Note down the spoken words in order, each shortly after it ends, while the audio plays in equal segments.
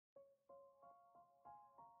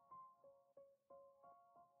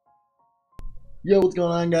Yo, what's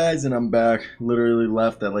going on, guys? And I'm back. Literally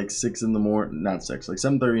left at like 6 in the morning, not 6, like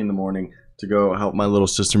 7:30 in the morning to go help my little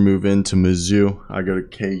sister move into Mizzou. I go to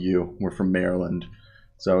KU. We're from Maryland.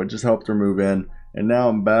 So it just helped her move in. And now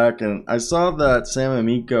I'm back, and I saw that Sam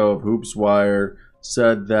Amico of Hoops Wire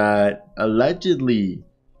said that allegedly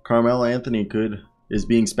Carmelo Anthony is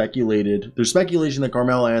being speculated. There's speculation that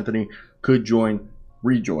Carmelo Anthony could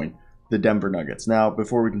rejoin the Denver Nuggets. Now,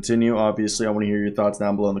 before we continue, obviously, I want to hear your thoughts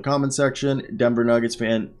down below in the comment section. Denver Nuggets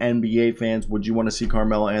fan, NBA fans, would you want to see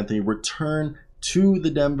Carmelo Anthony return to the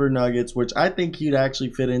Denver Nuggets, which I think he'd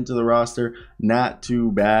actually fit into the roster? Not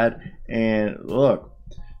too bad. And look,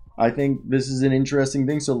 I think this is an interesting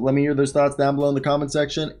thing. So let me hear those thoughts down below in the comment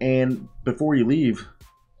section. And before you leave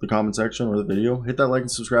the comment section or the video, hit that like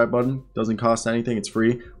and subscribe button. Doesn't cost anything. It's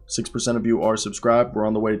free. 6% of you are subscribed. We're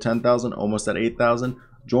on the way to 10,000, almost at 8,000.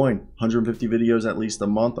 Join 150 videos at least a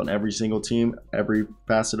month on every single team, every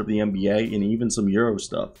facet of the NBA, and even some Euro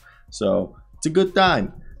stuff. So it's a good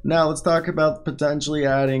time. Now let's talk about potentially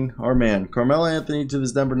adding our man Carmelo Anthony to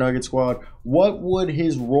this Denver Nuggets squad. What would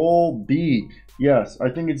his role be? Yes,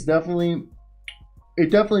 I think it'd definitely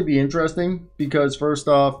be interesting because first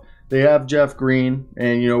off, they have Jeff Green,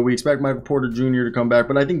 and we expect Michael Porter Jr. to come back.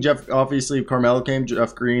 But I think obviously, if Carmelo came,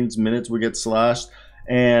 Jeff Green's minutes would get slashed,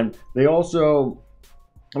 and they also.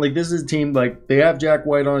 This is a team, they have Jack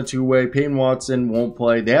White on a two-way. Peyton Watson won't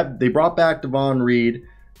play. They brought back Devon Reed.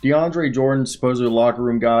 DeAndre Jordan, supposedly a locker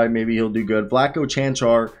room guy. Maybe he'll do good. Vlatko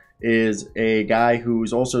Chanchar is a guy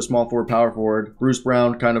who's also a small forward, power forward. Bruce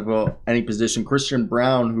Brown, kind of any position. Christian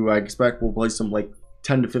Brown, who I expect will play some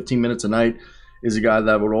 10 to 15 minutes a night, is a guy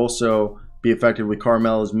that would also be effective with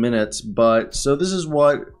Carmelo's minutes. But so this is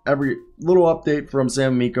what every little update from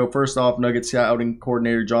Sam Amico. First off, Nuggets scouting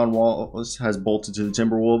coordinator John Wallace has bolted to the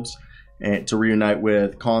Timberwolves and to reunite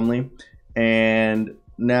with Conley. And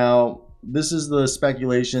now this is the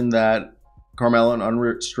speculation that Carmelo, an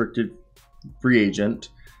unrestricted free agent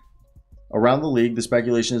around the league. The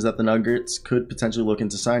speculation is that the Nuggets could potentially look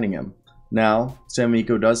into signing him. Now, Sam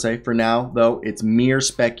Amico does say, for now, though, it's mere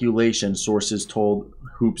speculation, sources told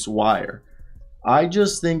Hoops Wire. I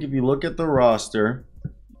just think if you look at the roster,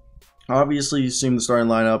 obviously you assume the starting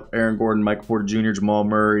lineup: Aaron Gordon, Michael Porter Jr., Jamal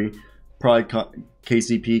Murray, probably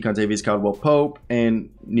KCP, Contavious Caldwell-Pope, and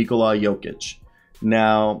Nikola Jokic.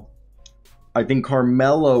 Now, I think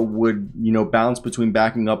Carmelo would, bounce between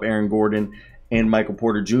backing up Aaron Gordon and Michael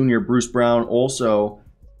Porter Jr. Bruce Brown also,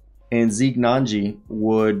 and Zeke Nnaji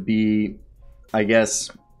would be, I guess.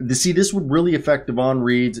 See, this would really affect Devon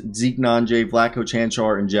Reed's, Zeke Nnaji, Vlatko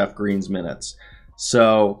Chanchar, and Jeff Green's minutes.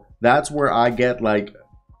 So that's where I get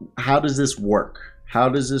how does this work? How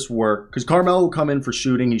does this work? Because Carmelo will come in for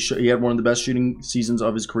shooting. He had one of the best shooting seasons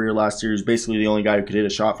of his career last year. He's basically the only guy who could hit a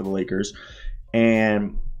shot for the Lakers.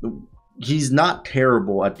 And he's not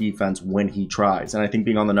terrible at defense when he tries. And I think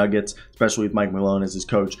being on the Nuggets, especially with Mike Malone as his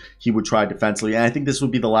coach, he would try defensively. And I think this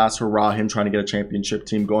would be the last hurrah, him trying to get a championship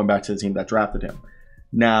team, going back to the team that drafted him.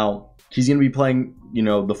 Now, he's going to be playing,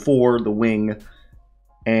 the 4, the wing,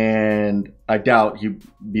 and I doubt he'd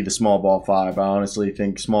be the small ball 5. I honestly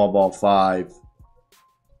think small ball 5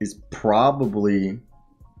 is probably...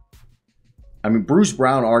 Bruce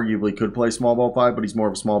Brown arguably could play small ball 5, but he's more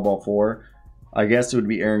of a small ball 4. I guess it would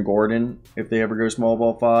be Aaron Gordon if they ever go small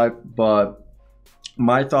ball 5. But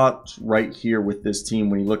my thoughts right here with this team,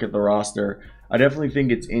 when you look at the roster, I definitely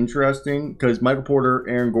think it's interesting because Michael Porter,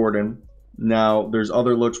 Aaron Gordon. Now, there's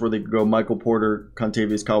other looks where they could go Michael Porter,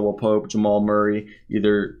 Contavious Caldwell-Pope, Jamal Murray,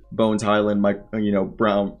 either Bones Highland,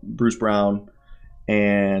 Bruce Brown,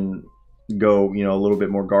 and go, a little bit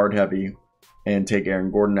more guard heavy and take Aaron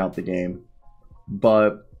Gordon out the game.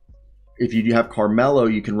 But if you have Carmelo,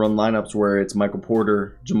 you can run lineups where it's Michael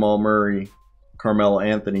Porter, Jamal Murray, Carmelo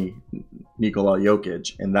Anthony, Nikola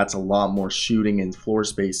Jokic, and that's a lot more shooting and floor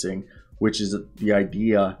spacing, which is the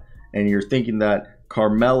idea. And you're thinking that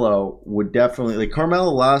Carmelo would definitely,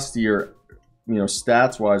 Carmelo last year,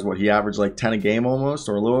 stats-wise, he averaged 10 a game almost,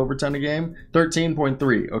 or a little over 10 a game?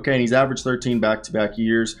 13.3. Okay, and he's averaged 13 back-to-back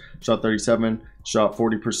years, shot 37, shot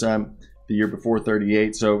 40%. The year before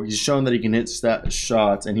 38. So he's shown that he can hit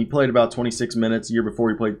shots, and he played about 26 minutes. The year before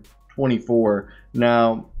he played 24.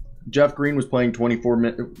 Now, Jeff Green was playing 24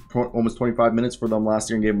 minutes, almost 25 minutes for them last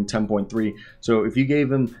year and gave him 10.3. So if you gave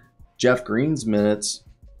him Jeff Green's minutes,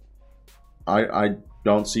 I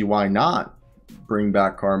don't see why not bring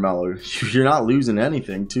back Carmelo. You're not losing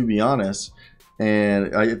anything, to be honest.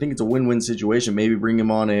 And I think it's a win-win situation. Maybe bring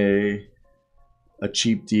him on a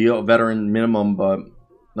cheap deal, a veteran minimum, but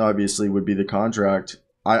obviously would be the contract.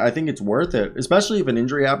 I think it's worth it, especially if an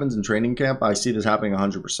injury happens in training camp. I see this happening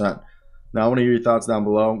 100%. Now I want to hear your thoughts down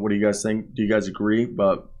below. What do you guys think? Do you guys agree?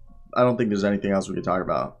 But I don't think there's anything else we could talk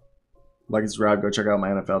about. Like and subscribe. Go check out my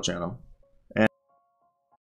NFL channel.